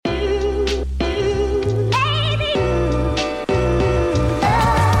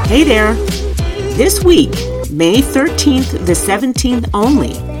Hey there! This week, May 13th to 17th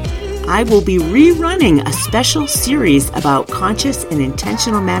only, I will be rerunning a special series about conscious and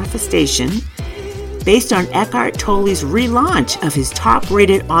intentional manifestation based on Eckhart Tolle's relaunch of his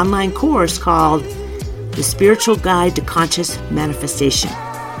top-rated online course called The Spiritual Guide to Conscious Manifestation.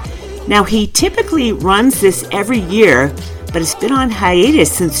 Now, he typically runs this every year, but it's been on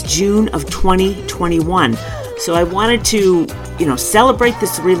hiatus since June of 2021. So I wanted to, celebrate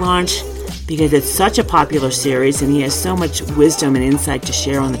this relaunch because it's such a popular series and he has so much wisdom and insight to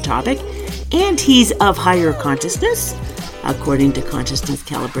share on the topic. And he's of higher consciousness, according to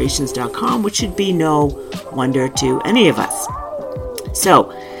consciousnesscalibrations.com, which should be no wonder to any of us.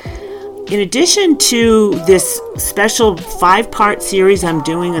 So, in addition to this special 5-part series I'm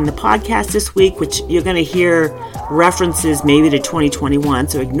doing on the podcast this week, which you're going to hear references maybe to 2021,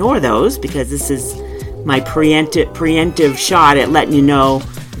 so ignore those because this is my preemptive shot at letting you know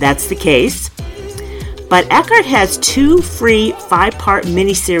that's the case. But Eckhart has 2 free 5-part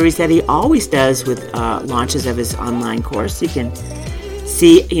mini-series that he always does with launches of his online course. You can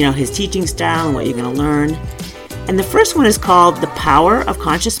see, his teaching style and what you're going to learn. And the first one is called The Power of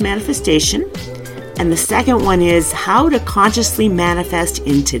Conscious Manifestation. And the second one is How to Consciously Manifest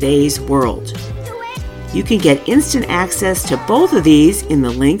in Today's World. You can get instant access to both of these in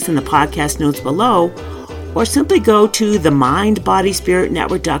the links in the podcast notes below, or simply go to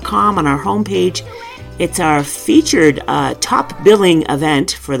themindbodyspiritnetwork.com on our homepage. It's our featured top billing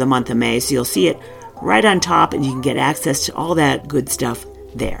event for the month of May, so you'll see it right on top and you can get access to all that good stuff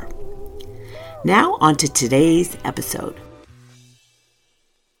there. Now, on to today's episode.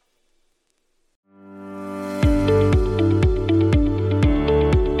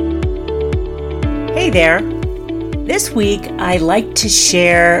 Hey there. This week, I like to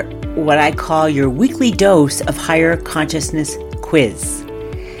share what I call your weekly dose of higher consciousness quiz.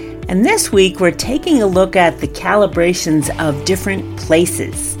 And this week, we're taking a look at the calibrations of different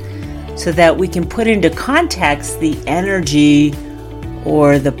places so that we can put into context the energy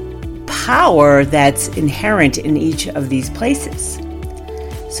or the power that's inherent in each of these places.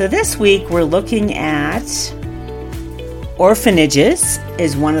 So this week, we're looking at orphanages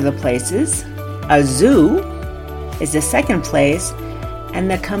is one of the places. A zoo is the second place, and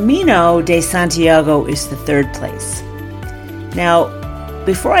the Camino de Santiago is the third place. Now,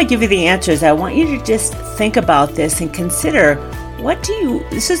 before I give you the answers, I want you to just think about this and consider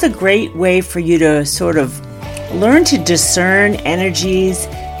this is a great way for you to sort of learn to discern energies,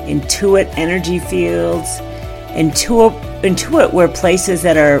 intuit energy fields, intuit where places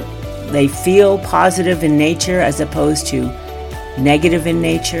they feel positive in nature as opposed to negative in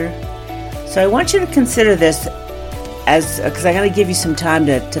nature. So I want you to consider this because I'm going to give you some time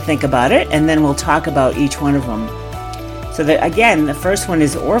to think about it, and then we'll talk about each one of them. So again, the first one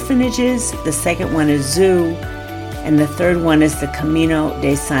is orphanages, the second one is zoo, and the third one is the Camino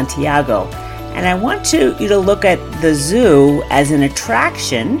de Santiago. And I want you to look at the zoo as an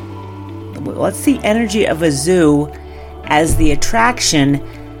attraction. What's the energy of a zoo as the attraction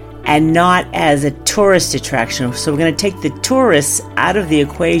and not as a tourist attraction? So we're going to take the tourists out of the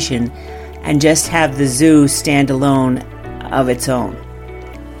equation and just have the zoo stand alone of its own.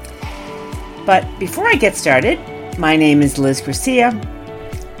 But before I get started, my name is Liz Garcia.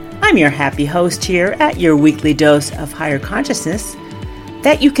 I'm your happy host here at your weekly dose of higher consciousness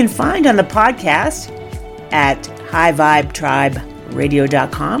that you can find on the podcast at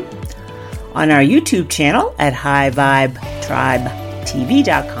highvibetriberadio.com, on our YouTube channel at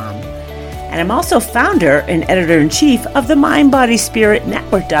highvibetribetv.com. And I'm also founder and editor-in-chief of the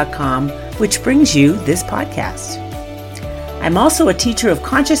mindbodyspiritnetwork.com, which brings you this podcast. I'm also a teacher of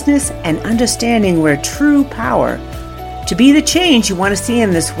consciousness and understanding where true power to be the change you want to see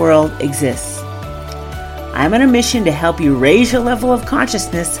in this world exists. I'm on a mission to help you raise your level of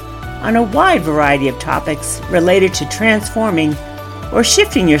consciousness on a wide variety of topics related to transforming or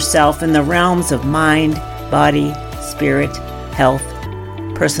shifting yourself in the realms of mind, body, spirit, health,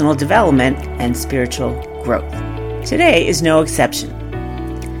 personal development, and spiritual growth. Today is no exception.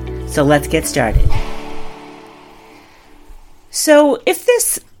 So let's get started. So if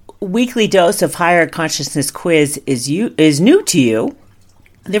this weekly dose of higher consciousness quiz is new to you,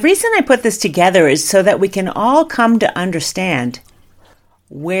 the reason I put this together is so that we can all come to understand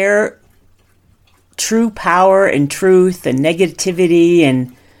where true power and truth and negativity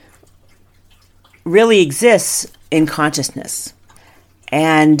and really exists in consciousness.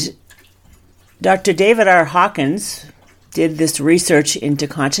 And Dr. David R. Hawkins did this research into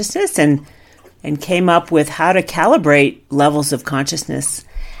consciousness and came up with how to calibrate levels of consciousness.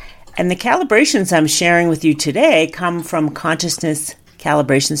 And the calibrations I'm sharing with you today come from Consciousness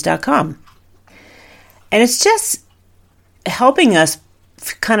calibrations.com. And it's just helping us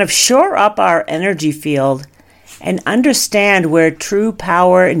kind of shore up our energy field and understand where true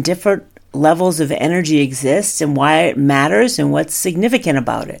power and different levels of energy exist and why it matters and what's significant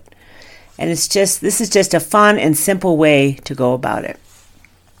about it. And this is just a fun and simple way to go about it.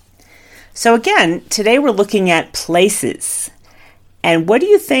 So again, today we're looking at places. And what do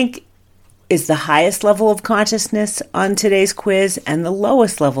you think is the highest level of consciousness on today's quiz and the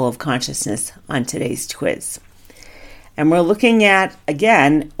lowest level of consciousness on today's quiz? And we're looking at,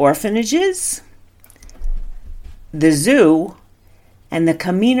 again, orphanages, the zoo, and the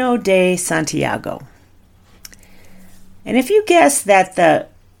Camino de Santiago. And if you guess that the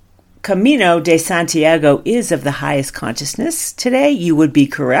Camino de Santiago is of the highest consciousness today, you would be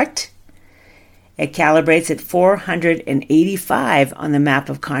correct. It calibrates at 485 on the map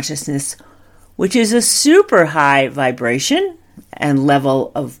of consciousness, which is a super high vibration and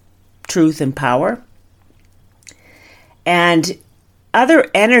level of truth and power. And other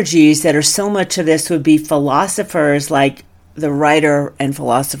energies that are similar to this would be philosophers like the writer and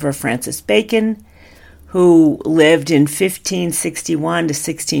philosopher Francis Bacon, who lived in 1561 to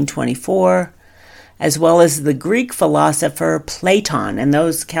 1624, as well as the Greek philosopher Platon. And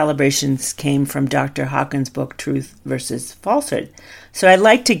those calibrations came from Dr. Hawkins' book, Truth versus Falsehood. So I'd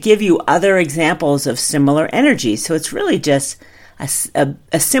like to give you other examples of similar energies. So it's really just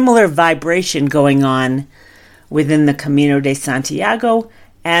a similar vibration going on within the Camino de Santiago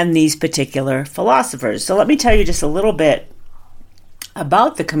and these particular philosophers. So let me tell you just a little bit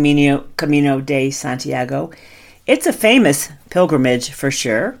about the Camino de Santiago. It's a famous pilgrimage for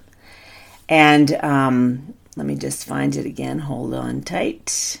sure. And let me just find it again. Hold on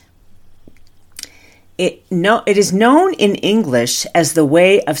tight. It is known in English as the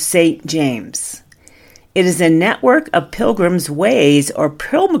Way of St. James. It is a network of pilgrims' ways or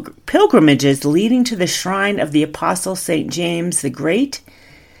pilgrimages leading to the shrine of the Apostle St. James the Great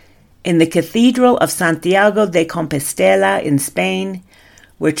in the Cathedral of Santiago de Compostela in Spain,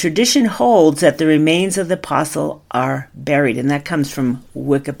 where tradition holds that the remains of the apostle are buried. And that comes from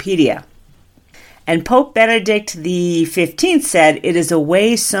Wikipedia. And Pope Benedict XV said, "It is a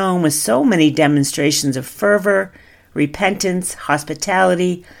way sown with so many demonstrations of fervor, repentance,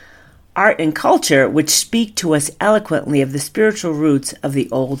 hospitality, art, and culture, which speak to us eloquently of the spiritual roots of the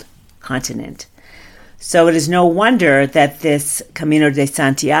old continent." So it is no wonder that this Camino de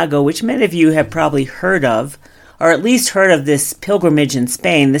Santiago, which many of you have probably heard of, or at least heard of this pilgrimage in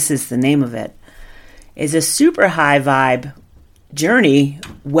Spain, this is the name of it, is a super high vibe journey,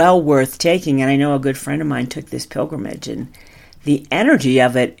 well worth taking. And I know a good friend of mine took this pilgrimage, and the energy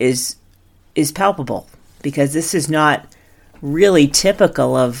of it is palpable, because this is not really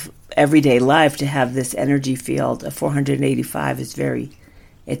typical of everyday life to have this energy field. A 485 is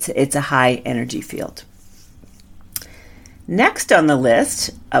it's a high energy field. Next on the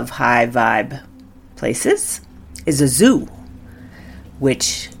list of high vibe places is a zoo,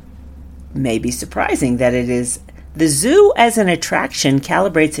 which may be surprising that it is. The zoo as an attraction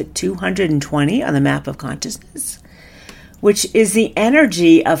calibrates at 220 on the map of consciousness, which is the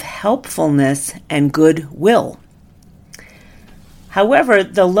energy of helpfulness and goodwill. However,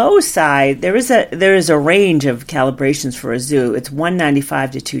 the low side, there is a range of calibrations for a zoo. It's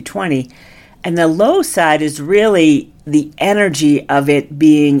 195 to 220, and the low side is really the energy of it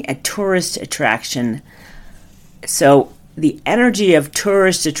being a tourist attraction. So the energy of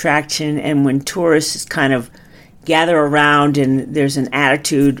tourist attraction, and when tourists kind of gather around and there's an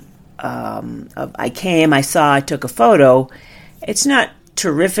attitude of I came, I saw, I took a photo, it's not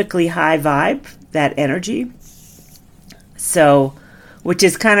terrifically high vibe, that energy. So, which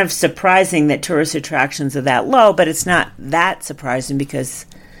is kind of surprising that tourist attractions are that low, but it's not that surprising because,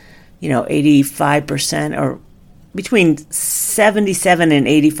 85% or between 77 and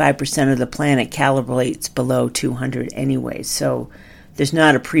 85% of the planet calibrates below 200 anyway. So there's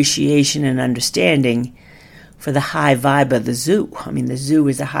not appreciation and understanding for the high vibe of the zoo. I mean, the zoo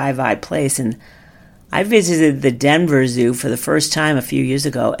is a high vibe place, and I visited the Denver Zoo for the first time a few years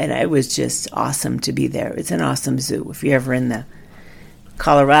ago, and it was just awesome to be there. It's an awesome zoo. If you're ever in the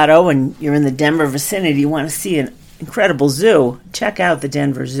Colorado and you're in the Denver vicinity, you want to see an incredible zoo, check out the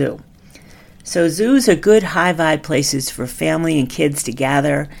Denver Zoo. So zoos are good high vibe places for family and kids to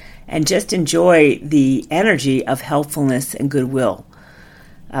gather and just enjoy the energy of helpfulness and goodwill.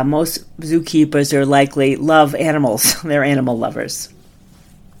 Most zookeepers are likely love animals. They're animal lovers.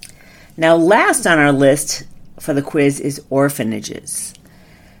 Now, last on our list for the quiz is orphanages.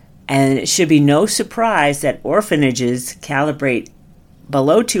 And it should be no surprise that orphanages calibrate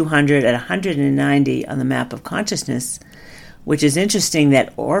below 200 at 190 on the map of consciousness, which is interesting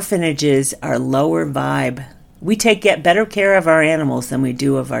that orphanages are lower vibe. We get better care of our animals than we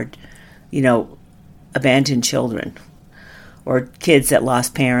do of our, abandoned children or kids that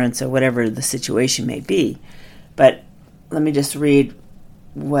lost parents or whatever the situation may be. But let me just read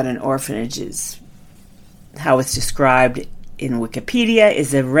what an orphanage is. How it's described in Wikipedia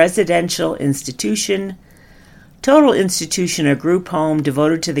is a residential institution, total institution or group home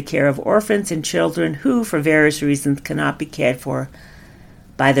devoted to the care of orphans and children who, for various reasons, cannot be cared for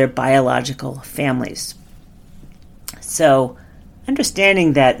by their biological families. So,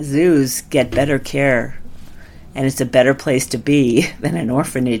 understanding that zoos get better care and it's a better place to be than an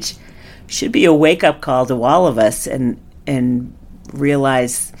orphanage should be a wake-up call to all of us and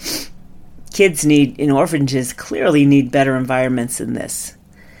realize kids in orphanages clearly need better environments than this.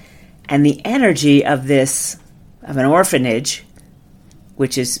 And the energy of an orphanage,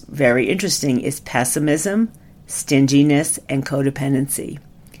 which is very interesting, is pessimism, stinginess, and codependency.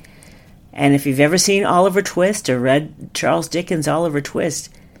 And if you've ever seen Oliver Twist or read Charles Dickens' Oliver Twist,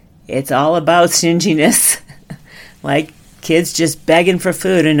 it's all about stinginess. Like kids just begging for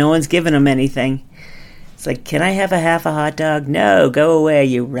food and no one's giving them anything. It's like, can I have a half a hot dog? No, go away,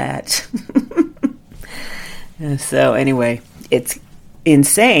 you rat. So anyway, it's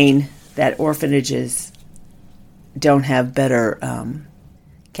insane that orphanages don't have better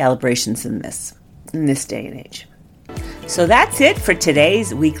calibrations than this in this day and age. So that's it for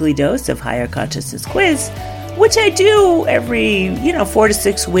today's weekly dose of Higher Consciousness Quiz, which I do every 4 to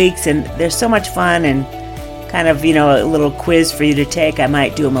 6 weeks, and they're so much fun and kind of a little quiz for you to take. I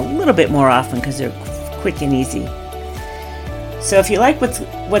might do them a little bit more often because they're quick and easy. So if you like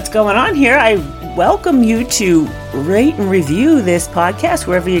what's going on here, I welcome you to rate and review this podcast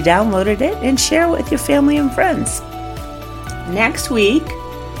wherever you downloaded it and share it with your family and friends. Next week,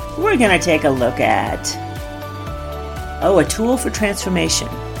 we're going to take a look at a tool for transformation.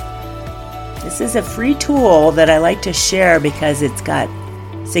 This is a free tool that I like to share because it's got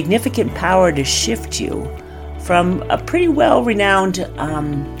significant power to shift you from a pretty well-renowned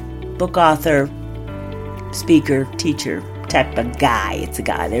book author, speaker, teacher type of guy. It's a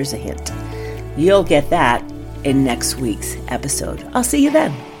guy. There's a hint. You'll get that in next week's episode. I'll see you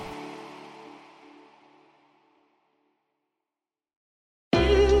then.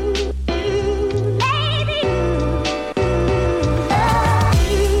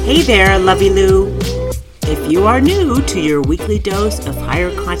 Hey there, Lovey Lou. If you are new to your weekly dose of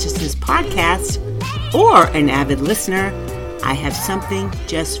Higher Consciousness podcast or an avid listener, I have something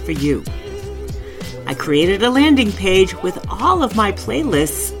just for you. I created a landing page with all of my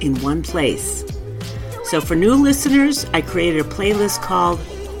playlists in one place. So for new listeners, I created a playlist called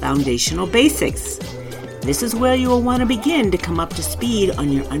Foundational Basics. This is where you will want to begin to come up to speed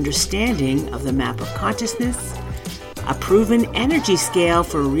on your understanding of the map of consciousness, a proven energy scale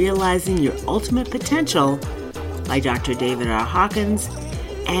for realizing your ultimate potential by Dr. David R. Hawkins,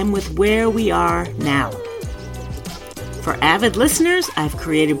 and with where we are now. For avid listeners, I've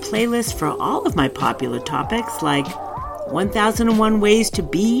created playlists for all of my popular topics like 1001 Ways to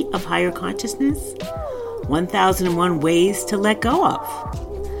Be of Higher Consciousness, 1001 Ways to Let Go of.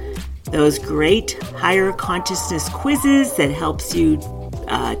 Those great higher consciousness quizzes that helps you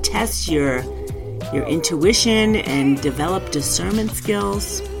test your intuition and develop discernment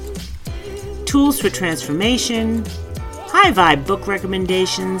skills, tools for transformation, high vibe book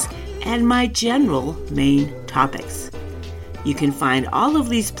recommendations, and my general main topics. You can find all of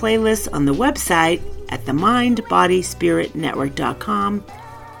these playlists on the website at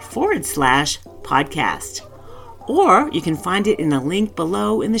themindbodyspiritnetwork.com/podcast. Or you can find it in a link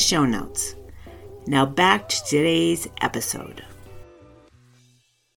below in the show notes. Now back to today's episode.